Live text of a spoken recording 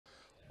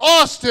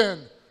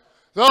Austin,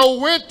 the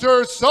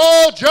Winter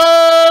Soldier,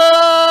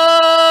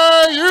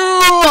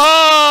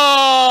 Yuhas.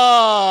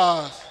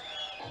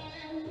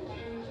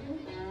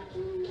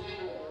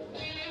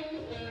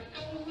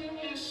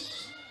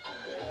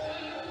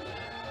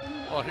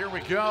 Well, here we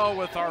go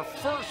with our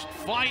first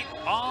fight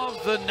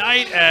of the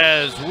night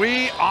as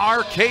we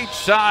are cage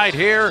side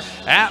here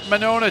at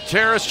Monona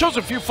Terrace.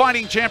 Chosen Few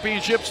Fighting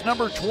Championships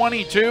number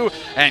 22,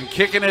 and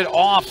kicking it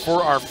off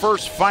for our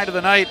first fight of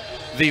the night,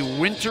 the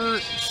Winter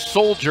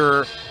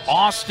Soldier,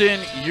 Austin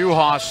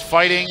Yuhas,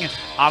 fighting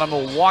out of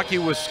Milwaukee,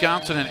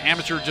 Wisconsin, an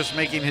amateur just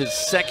making his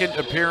second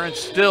appearance,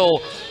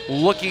 still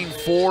looking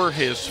for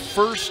his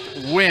first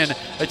win.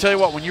 I tell you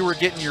what, when you were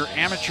getting your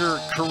amateur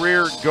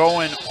career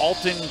going,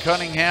 Alton,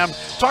 Cunningham,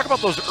 talk about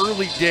those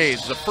early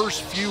days, the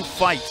first few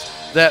fights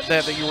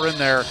that you were in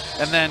there,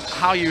 and then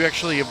how you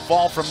actually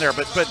evolved from there.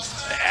 But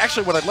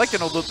actually, what I'd like to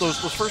know, those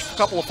first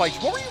couple of fights,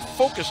 what were you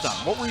focused on?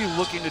 What were you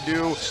looking to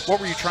do? What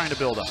were you trying to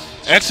build up?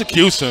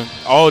 Execution,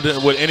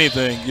 with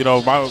anything. You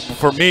know,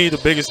 for me, the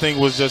biggest thing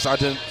was just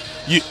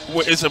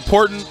it's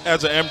important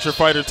as an amateur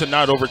fighter to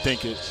not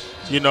overthink it.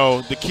 You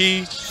know, the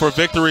key for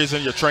victory is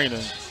in your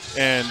training,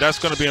 and that's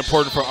going to be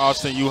important for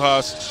Austin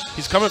Yuhas.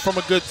 He's coming from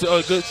a good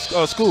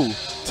school,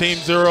 Team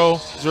 0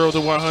 to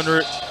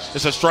 100.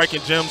 It's a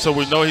striking gym, so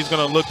we know he's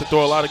going to look to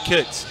throw a lot of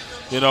kicks.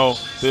 You know,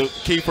 the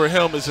key for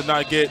him is to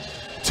not get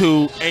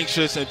too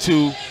anxious and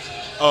too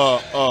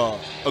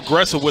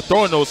aggressive with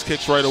throwing those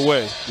kicks right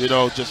away. You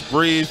know, just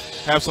breathe,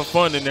 have some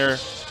fun in there,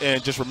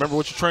 and just remember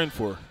what you trained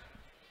for.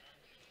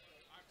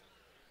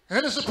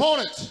 And his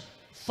opponent,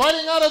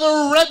 fighting out of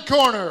the red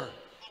corner,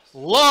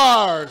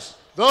 Lars,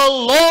 the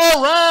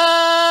Lorax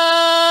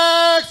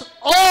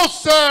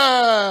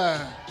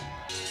Olsen.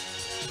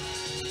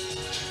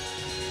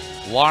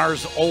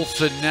 Lars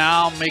Olsen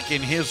now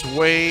making his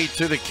way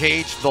to the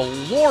cage. The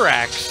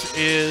Lorax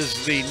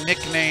is the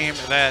nickname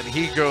that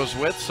he goes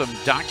with, some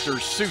Dr.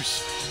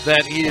 Seuss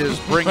that he is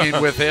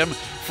bringing with him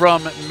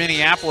from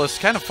Minneapolis.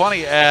 Kind of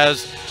funny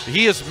as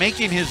he is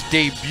making his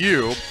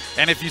debut.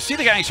 And if you see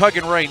the guy he's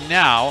hugging right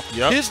now,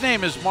 his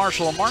name is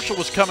Marshall. And Marshall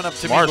was coming up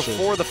to me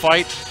before the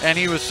fight, and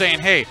he was saying,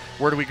 hey,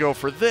 where do we go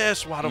for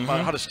this? How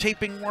does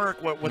taping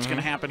work? What's going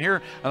to happen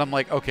here? And I'm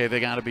like, okay,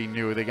 they got to be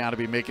new. They got to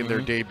be making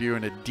their debut,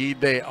 and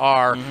indeed they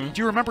are. Do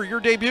you remember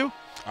your debut?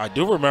 I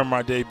do remember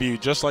my debut,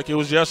 just like it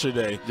was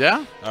yesterday.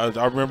 Yeah? I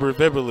remember it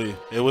vividly.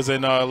 It was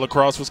in La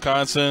Crosse,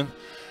 Wisconsin.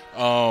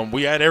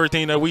 We had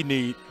everything that we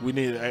need.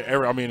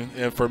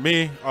 And for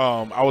me,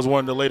 I was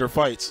one of the later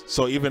fights.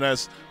 So even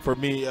as for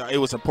me, it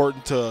was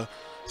important to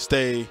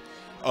stay,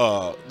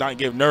 not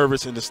get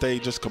nervous and to stay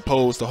just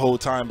composed the whole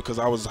time because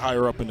I was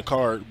higher up in the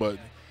card. But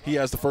he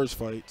has the first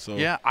fight. So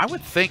yeah, I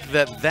would think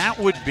that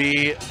would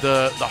be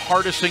the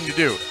hardest thing to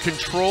do.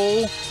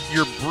 Control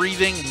your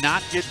breathing,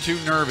 not get too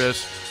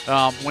nervous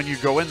when you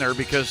go in there,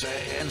 because,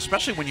 and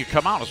especially when you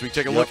come out, as we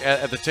take a look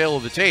at the tail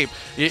of the tape,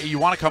 you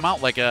want to come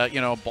out like a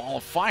ball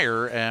of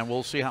fire, and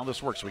we'll see how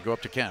this works. We go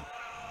up to Ken.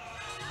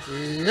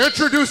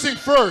 Introducing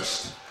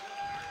first,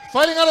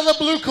 fighting out of the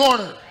blue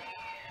corner,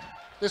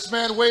 this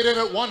man weighed in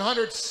at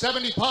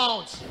 170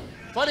 pounds,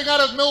 fighting out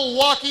of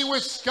Milwaukee,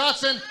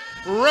 Wisconsin,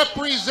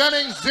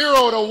 representing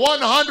 0 to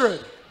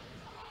 100,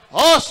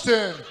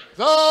 Austin,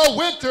 the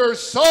Winter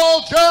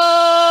Soldier,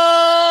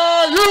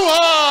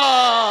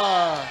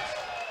 Yuhas.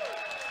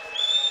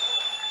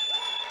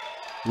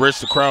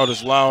 Rich, the crowd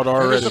is loud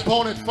already. And his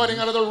opponent, fighting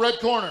out of the red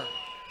corner,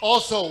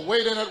 also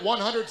weighed in at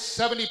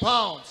 170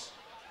 pounds,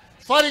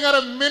 fighting out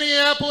of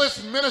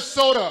Minneapolis,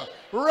 Minnesota,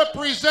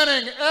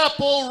 representing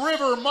Apple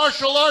River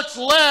Martial Arts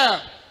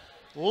Lab,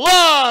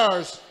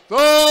 Lars, the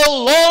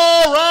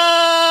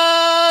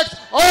Lorax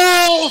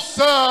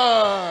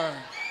Olsen.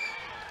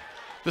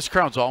 This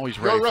crowd's always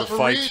ready for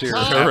fights here.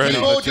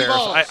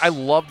 I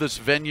love this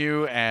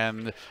venue,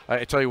 and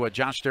I tell you what,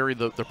 Josh Derry,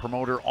 the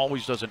promoter,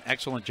 always does an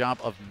excellent job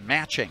of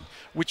matching,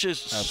 which is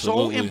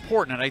so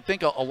important. And I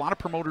think a lot of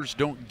promoters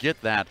don't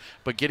get that,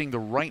 but getting the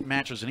right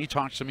matches. And he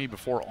talks to me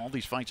before all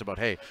these fights about,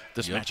 hey,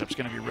 this matchup's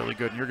going to be really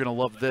good, and you're going to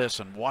love this,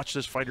 and watch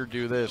this fighter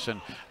do this.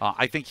 And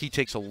I think he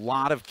takes a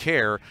lot of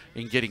care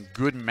in getting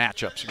good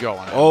matchups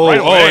going.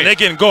 And they're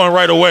getting going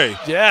right away.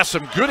 Yeah,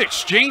 some good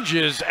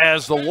exchanges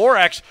as the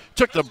Lorax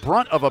took the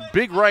brunt of a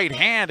big right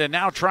hand and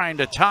now trying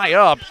to tie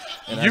up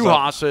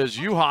Yuhas, as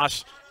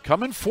Yuhas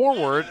coming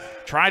forward,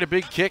 tried a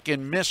big kick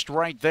and missed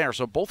right there.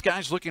 So both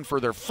guys looking for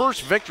their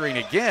first victory. And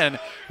again,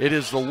 it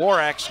is the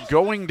Lorax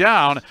going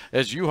down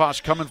as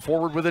Yuhas coming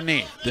forward with a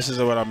knee. This is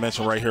what I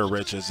mentioned right here,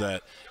 Rich, is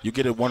that you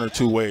get it one or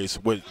two ways.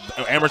 With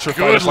amateur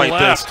fighters like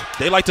this,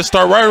 they like to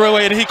start right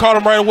away, and he caught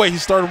him right away. He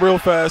started real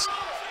fast.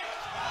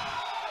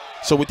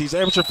 So with these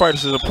amateur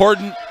fighters, it's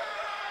important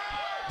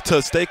to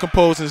stay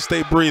composed and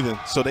stay breathing.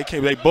 So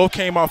they both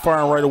came out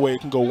firing right away. It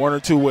can go one or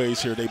two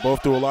ways here. They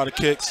both threw a lot of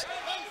kicks,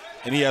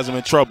 and he has them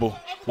in trouble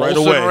right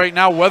Olsen away. Right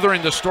now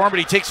weathering the storm, but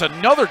he takes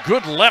another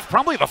good left,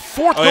 probably the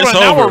fourth good on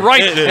an hour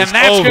right, and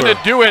that's going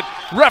to do it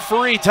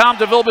Referee Tom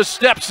DeVilbiss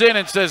steps in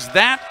and says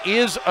that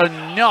is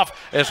enough.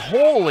 As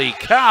holy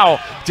cow,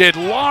 did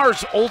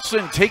Lars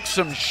Olsen take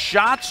some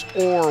shots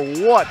or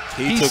what?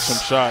 He took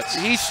some shots.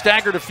 He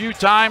staggered a few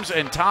times,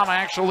 and Tom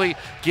actually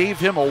gave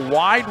him a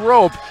wide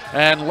rope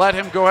and let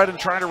him go ahead and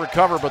try to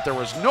recover, but there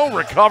was no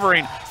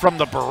recovering from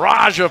the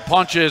barrage of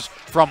punches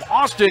from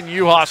Austin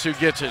Yuhas, who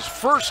gets his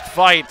first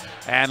fight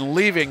and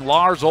leaving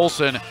Lars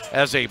Olsen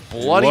as a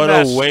bloody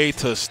mess. What a way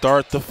to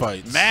start the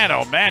fight. Man,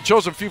 oh man,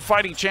 Chosen Few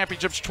Fighting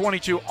Championships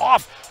 22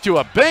 off to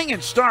a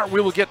banging start.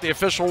 We will get the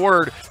official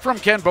word from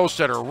Ken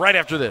Bostetter right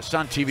after this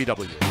on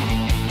TVW.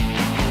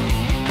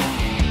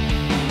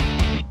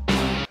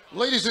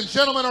 Ladies and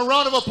gentlemen, a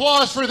round of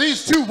applause for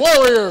these two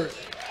warriors.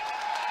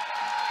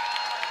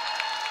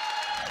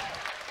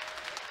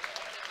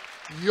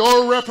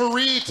 Your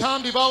referee,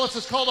 Tom DeVilbiss,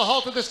 has called a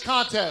halt to this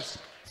contest.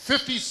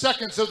 50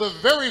 seconds of the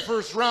very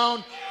first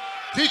round,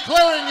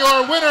 declaring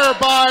your winner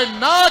by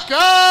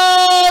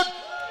knockout,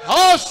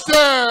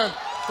 Austin,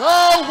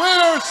 the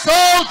winner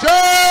soldier,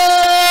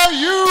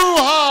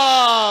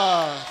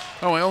 Yuhas.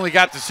 Oh, we only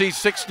got to see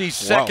 60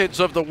 seconds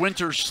of the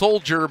Winter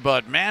Soldier,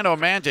 but man, oh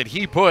man, did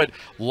he put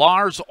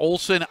Lars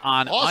Olsen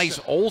on ice.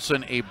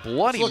 Olsen, a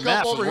bloody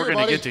mess. And we're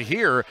going to get to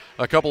hear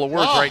a couple of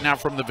words right now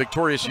from the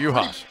victorious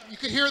Yuhas. You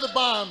can hear the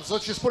bombs,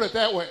 let's just put it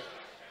that way.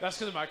 That's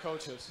because of my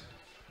coaches.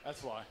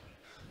 That's why.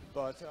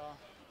 But,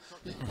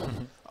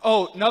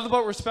 oh, nothing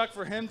but respect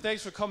for him.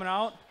 Thanks for coming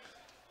out.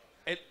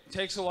 It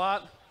takes a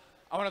lot.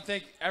 I want to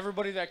thank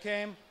everybody that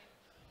came.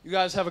 You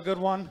guys have a good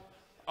one.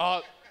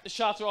 The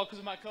shots are all because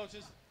of my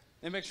coaches.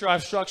 They make sure I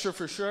have structure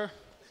for sure.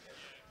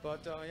 But,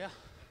 yeah.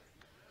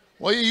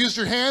 Well, you used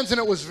your hands, and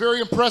it was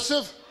very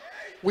impressive.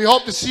 We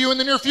hope to see you in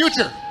the near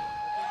future.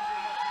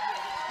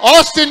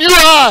 Austin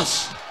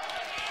Yuhas.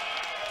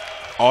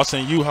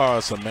 Austin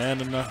Yuhas, a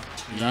man in the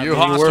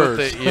Yuhas with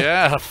the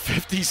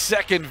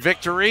 50-second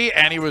victory,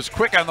 and he was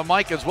quick on the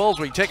mic as well as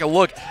we take a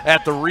look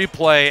at the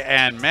replay.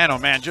 And man, oh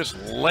man, just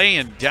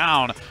laying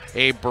down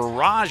a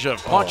barrage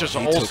of punches. He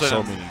Olsen. took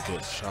so many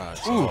good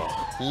shots.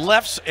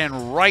 Lefts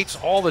and rights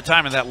all the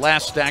time, and that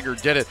last stagger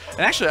did it.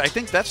 And actually, I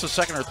think that's the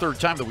second or third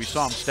time that we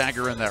saw him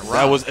stagger in that round.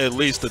 That was at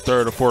least the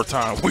third or fourth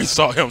time we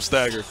saw him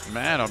stagger.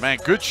 Man, oh man,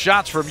 good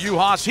shots from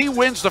Yuhas. He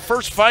wins the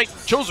first fight.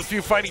 Chosen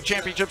Few Fighting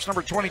Championships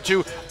number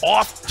 22,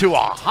 off to a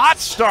hot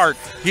start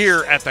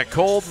here at the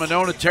cold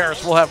Monona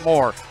Terrace. We'll have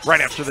more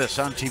right after this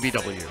on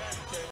TVW.